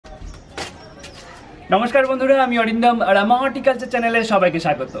নমস্কার বন্ধুরা, আমি অরিন্দম আর আমার হর্টিকালচার চ্যানেলে সবাইকে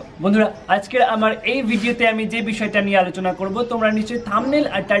স্বাগত। বন্ধুরা, আজকের আমার এই ভিডিওতে আমি যে বিষয়টা নিয়ে আলোচনা করব, তোমরা নিশ্চয়ই থাম্বনেল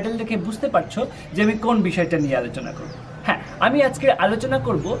আর টাইটেল দেখে বুঝতে পারছো যে আমি কোন বিষয়টা নিয়ে আলোচনা করব। হ্যাঁ, আমি আজকে আলোচনা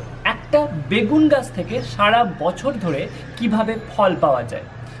করব একটা বেগুন গাছ থেকে সারা বছর ধরে কিভাবে ফল পাওয়া যায়।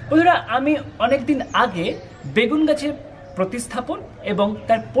 বন্ধুরা, আমি অনেকদিন আগে বেগুন গাছের প্রতিস্থাপন এবং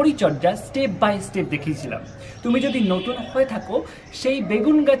তার পরিচর্যা স্টেপ বাই স্টেপ দেখিয়েছিলাম। তুমি যদি নতুন হয়ে থাকো, সেই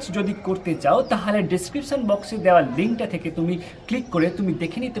বেগুন গাছ যদি করতে চাও, তাহলে ডেসক্রিপশন বক্সে দেওয়া লিঙ্কটা থেকে তুমি ক্লিক করে তুমি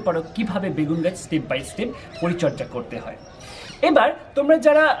দেখে নিতে পারো কিভাবে বেগুন গাছ স্টেপ বাই স্টেপ পরিচর্যা করতে হয়। এবার তোমরা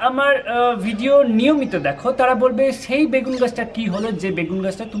যারা আমার ভিডিও নিয়মিত দেখো, তারা বলবে সেই বেগুন গাছটা কি হলো যে বেগুন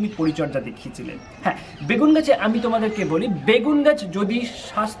গাছটা তুমি পরিচর্যা দেখিয়েছিলে। হ্যাঁ, বেগুন গাছে আমি তোমাদেরকে বলি, বেগুন গাছ যদি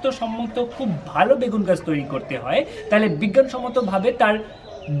স্বাস্থ্যসম্মত খুব ভালো বেগুন গাছ তৈরি করতে হয়, তাহলে বিজ্ঞানসম্মতভাবে তার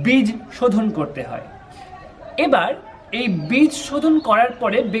বীজ শোধন করতে হয়। এবার এই বীজ শোধন করার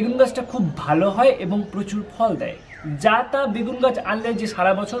পরে বেগুন গাছটা খুব ভালো হয় এবং প্রচুর ফল দেয়। যা তা বেগুন গাছ আনলে যে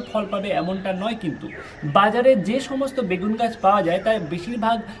সারা বছর ফল পাবে এমনটা নয়, কিন্তু বাজারে যে সমস্ত বেগুন গাছ পাওয়া যায় তার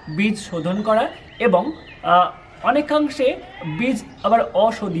বেশিরভাগ বীজ শোধন করা এবং অনেকাংশে বীজ আবার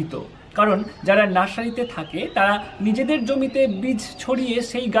অশোধিত। কারণ যারা নার্সারিতে থাকে তারা নিজেদের জমিতে বীজ ছড়িয়ে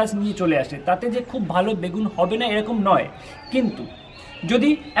সেই গাছ নিয়ে চলে আসে, তাতে যে খুব ভালো বেগুন হবে না এরকম নয়। কিন্তু যদি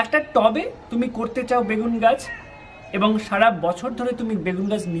একটা টবে তুমি করতে চাও বেগুন গাছ এবং সারা বছর ধরে তুমি বেগুন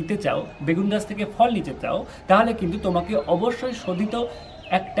গাছ নিতে চাও, বেগুন গাছ থেকে ফল নিতে চাও, তাহলে কিন্তু তোমাকে অবশ্যই শোধিত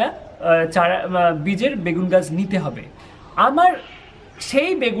একটা চারা বীজের বেগুন গাছ নিতে হবে। আমার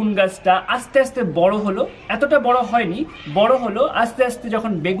সেই বেগুন গাছটা আস্তে আস্তে বড় হলো, এতটা বড় হয়নি, বড় হলো আস্তে আস্তে।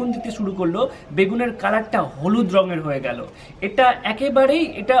 যখন বেগুন দিতে শুরু করলো, বেগুনের কালারটা হলুদ রঙের হয়ে গেল। এটা একেবারেই,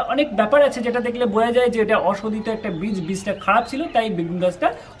 এটা অনেক ব্যাপার আছে যেটা দেখলে বোঝা যায় যে এটা অশোধিত একটা বীজটা খারাপ ছিল, তাই বেগুন গাছটা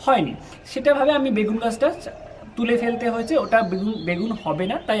হয়নি। সেটা ভাবে আমি বেগুন গাছটা তুলে ফেলতে হয়েছে, ওটা বেগুন হবে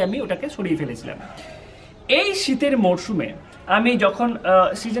না, তাই আমি ওটাকে সরিয়ে ফেলেছিলাম। এই শীতের মরশুমে আমি যখন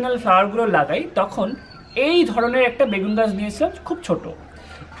সিজনাল ফ্লাওয়ারগুলো লাগাই, তখন এই ধরনের একটা বেগুন গাছ নিয়েছিলাম, খুব ছোট।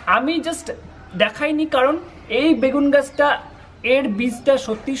 আমি জাস্ট দেখাইনি, কারণ এই বেগুন গাছটা এর বীজটা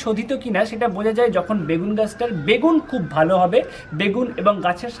সত্যি শোধিত কিনা সেটা বোঝা যায় যখন বেগুন গাছটার বেগুন খুব ভালো হবে, বেগুন এবং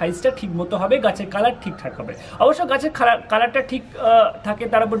গাছের সাইজটা ঠিক মতো হবে, গাছের কালার ঠিকঠাক হবে। অবশ্য গাছের কালারটা ঠিক থাকে,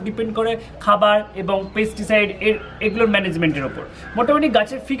 তার উপর ডিপেন্ড করে খাবার এবং পেস্টিসাইড এগুলোর ম্যানেজমেন্টের ওপর। মোটামুটি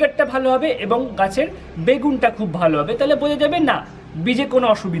গাছের ফিগারটা ভালো হবে এবং গাছের বেগুনটা খুব ভালো হবে, তাহলে বোঝা যাবে না বীজে কোনো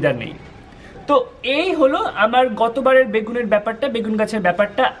অসুবিধা নেই। তো এই হলো আমার গতবারের বেগুনের ব্যাপারটা, বেগুন গাছের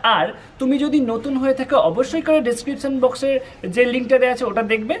ব্যাপারটা। আর তুমি যদি নতুন হয়ে থাকো, অবশ্যই করে ডেসক্রিপশন বক্সের যে লিঙ্কটা দেওয়া আছে ওটা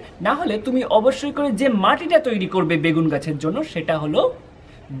দেখবে। না হলে তুমি অবশ্যই করে যে মাটিটা তৈরি করবে বেগুন গাছের জন্য, সেটা হলো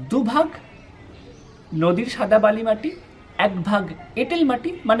 2 ভাগ নদীর সাদা বালি মাটি, 1 ভাগ এঁটেল মাটি,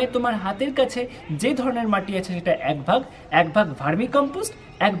 মানে তোমার হাতের কাছে যে ধরনের মাটি আছে সেটা 1 ভাগ ভার্মি কম্পোস্ট,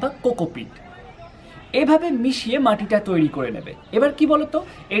 1 ভাগ কোকোপিট, এভাবে মিশিয়ে মাটিটা তৈরি করে নেবে। এবার কি বলতো,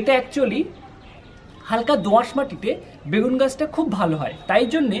 এটা অ্যাকচুয়ালি হালকা দোআঁশ মাটিতে বেগুন গাছটা খুব ভালো হয়। তাই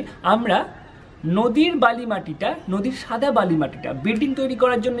জন্যে আমরা নদীর বালি মাটিটা, নদীর সাদা বালি মাটিটা, বিল্ডিং তৈরি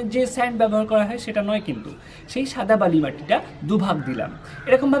করার জন্য যে স্যান্ড ব্যবহার করা হয় সেটা নয়, কিন্তু সেই সাদা বালি মাটিটা 2 ভাগ দিলাম।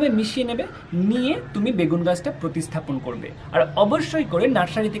 এরকমভাবে মিশিয়ে নেবে, নিয়ে তুমি বেগুন গাছটা প্রতিস্থাপন করবে। আর অবশ্যই করে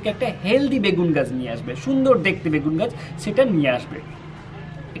নার্সারি থেকে একটা হেলদি বেগুন গাছ নিয়ে আসবে, সুন্দর দেখতে বেগুন গাছ, সেটা নিয়ে আসবে।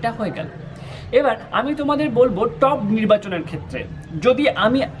 এটা হয়ে গেল। এবার আমি তোমাদের বলবো টব নির্বাচনের ক্ষেত্রে, যদি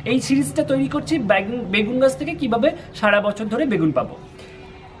আমি এই সিরিজটা তৈরি করছি বেগুন গাছ থেকে কিভাবে সারা বছর ধরে বেগুন পাবো।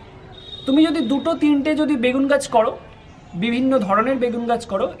 তুমি যদি 2-3টে যদি বেগুন গাছ করো, বিভিন্ন ধরনের বেগুন গাছ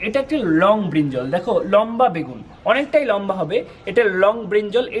করো, এটা একটা লং ব্রিঞ্জল, দেখো লম্বা বেগুন, অনেকটাই লম্বা হবে, এটা লং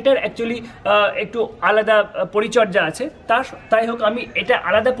ব্রিঞ্জল। এটার অ্যাকচুয়ালি একটু আলাদা পরিচর্যা আছে, তাই হোক আমি এটা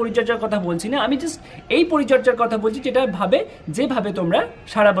আলাদা পরিচর্যার কথা বলছি না, আমি জাস্ট এই পরিচর্যার কথা বলছি যেভাবে তোমরা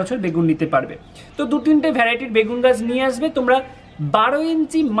সারা বছর বেগুন নিতে পারবে। তো 2-3টে ভ্যারাইটির বেগুন গাছ নিয়ে আসবে। তোমরা 12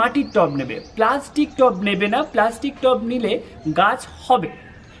 ইঞ্চি মাটির টব নেবে, প্লাস্টিক টব নেবে না। প্লাস্টিক টব নিলে গাছ হবে,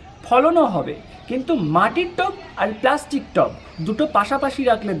 ফলনও হবে, কিন্তু মাটির টব আর প্লাস্টিক টব দুটো পাশাপাশি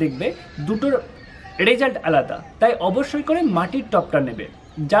রাখলে দেখবে দুটোর রেজাল্ট আলাদা। তাই অবশ্যই করে মাটির টবটা নেবে,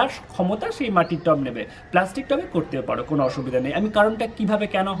 যার ক্ষমতা সেই মাটির টব নেবে। প্লাস্টিক টবে করতে পারো, কোনো অসুবিধা নেই। আমি কারণটা কিভাবে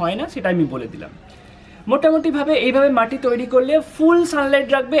কেন হয় না সেটা আমি বলে দিলাম। মোটামুটিভাবে এইভাবে মাটি তৈরি করলে ফুল সানলাইট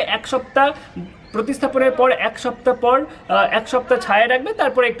রাখবে 1 সপ্তাহ, প্রতিস্থাপনের পর 1 সপ্তাহ পর 1 সপ্তাহ ছায়া রাখবে,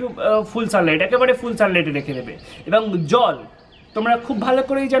 তারপরে একটু ফুল সানলাইট, একেবারে ফুল সানলাইটে রেখে দেবে। এবং জল তোমরা খুব ভালো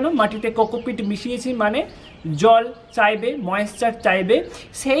করেই জানো, মাটিতে কোকোপিট মিশিয়েছি মানে জল চাইবে, ময়েশ্চার চাইবে,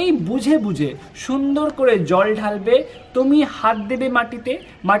 সেই বুঝে বুঝে সুন্দর করে জল ঢালবে। তুমি হাত দেবে মাটিতে,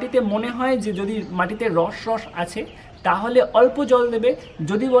 মাটিতে মনে হয় যে যদি মাটিতে রস আছে তাহলে অল্প জল দেবে।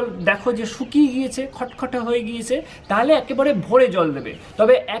 যদি দেখো যে শুকিয়ে গিয়েছে, খটখটে হয়ে গিয়েছে, তাহলে একেবারে ভরে জল দেবে।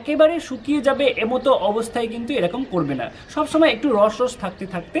 তবে একেবারে শুকিয়ে যাবে এমতো অবস্থায় কিন্তু এরকম করবে না, সবসময় একটু রস রস থাকতে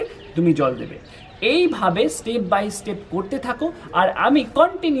থাকতে তুমি জল দেবে। এইভাবে স্টেপ বাই স্টেপ করতে থাকো। আর আমি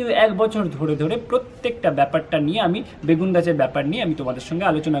কন্টিনিউ 1 বছর ধরে ধরে প্রত্যেকটা ব্যাপারটা নিয়ে, আমি বেগুন গাছের ব্যাপার নিয়ে আমি তোমাদের সঙ্গে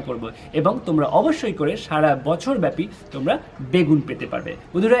আলোচনা করব, এবং তোমরা অবশ্যই করে সারা বছর ব্যাপী তোমরা বেগুন পেতে পারবে।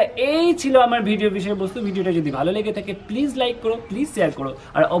 বন্ধুরা, এই ছিল আমার ভিডিও বিষয়বস্তু। ভিডিওটা যদি ভালো লেগে থাকে প্লিজ লাইক করো, প্লিজ শেয়ার করো,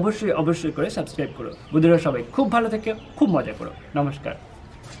 আর অবশ্যই অবশ্যই করে সাবস্ক্রাইব করো। বন্ধুরা, সবাই খুব ভালো থেকো, খুব মজা করো। নমস্কার।